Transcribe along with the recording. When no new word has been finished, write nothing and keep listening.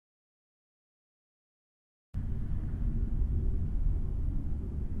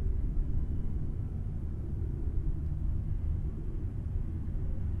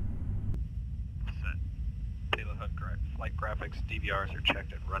Flight graphics, DVRs are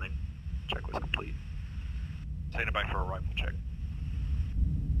checked and running. Check was complete. Standing by for a rifle check.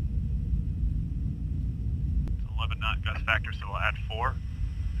 It's 11 knot gust factor, so we'll add 4.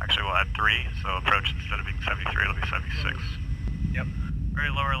 Actually, we'll add 3, so approach instead of being 73, it'll be 76. Yep. Very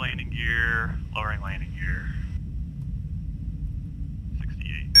lower landing gear, lowering landing gear.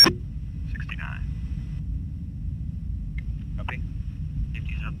 68, 69. Copy.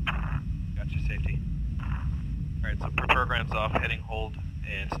 Safety's up. Gotcha, safety. Alright, so program's off, heading hold,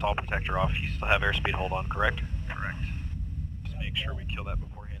 and stall protector off. You still have airspeed hold on, correct? Correct. Just make sure we kill that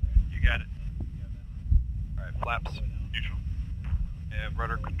beforehand. You got it. Alright, flaps. Neutral. And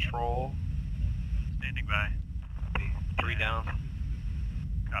rudder control. Standing by. Copy. 3 down.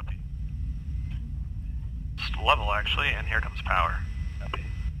 Copy. Just level, actually, and here comes power. Copy.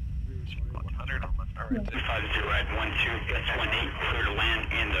 100. Alright. 50 right, 12, S18, clear to land,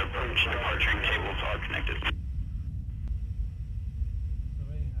 and the approach departuring cables are connected.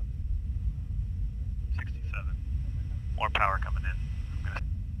 67. More power coming in.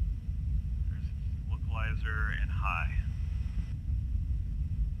 There's localizer and high.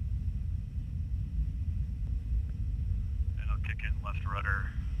 And I'll kick in left rudder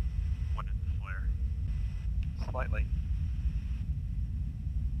when it's flare. Slightly.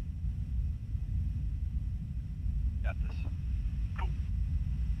 Got this. Cool.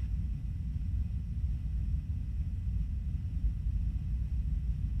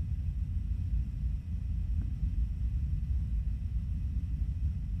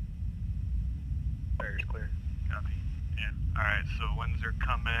 Barrier's clear. Copy. And alright, so winds are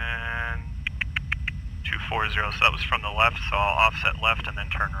coming 240, so that was from the left, so I'll offset left and then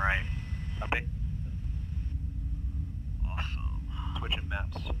turn right. Copy. Awesome. Switching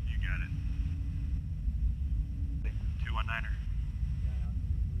maps. You got it. 219er.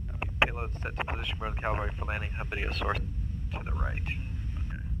 Copy. Payload set to position where the cavalry for landing. Hub video source to the right.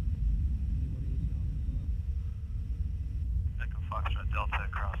 Okay. Echo Foxtrot Delta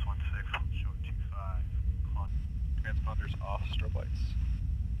cross 16, short 25. Transponders off. Strobe lights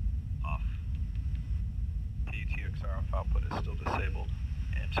Off. TTXR off. Output is still disabled.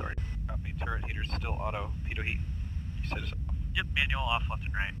 I'm sorry. Copy. Turret heaters still auto. Pitot heat. You said it's off. Yep, manual off left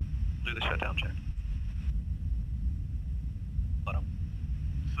and right. Do the shutdown check. Let him.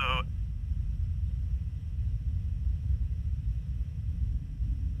 So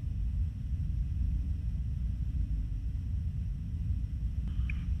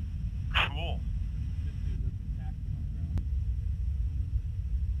cool.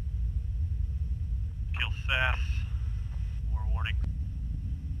 Kill SAS. More warning.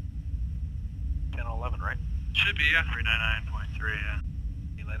 10 or 11, right? Should be, yeah. 399.3, yeah.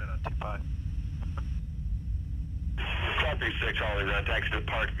 He landed on 2-5. Copy 6, all is taxi to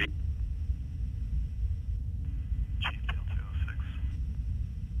Park V. GPL 206.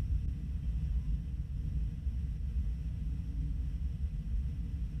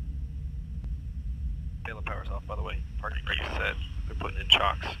 Payload power's off, by the way. Parking brake is set. They're putting in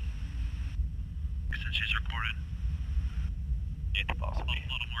chocks. Since she's recorded. Ain't the boss A of me.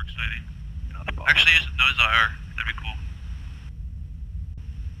 little more exciting. You're not the boss. Actually, use those IR. That'd be cool.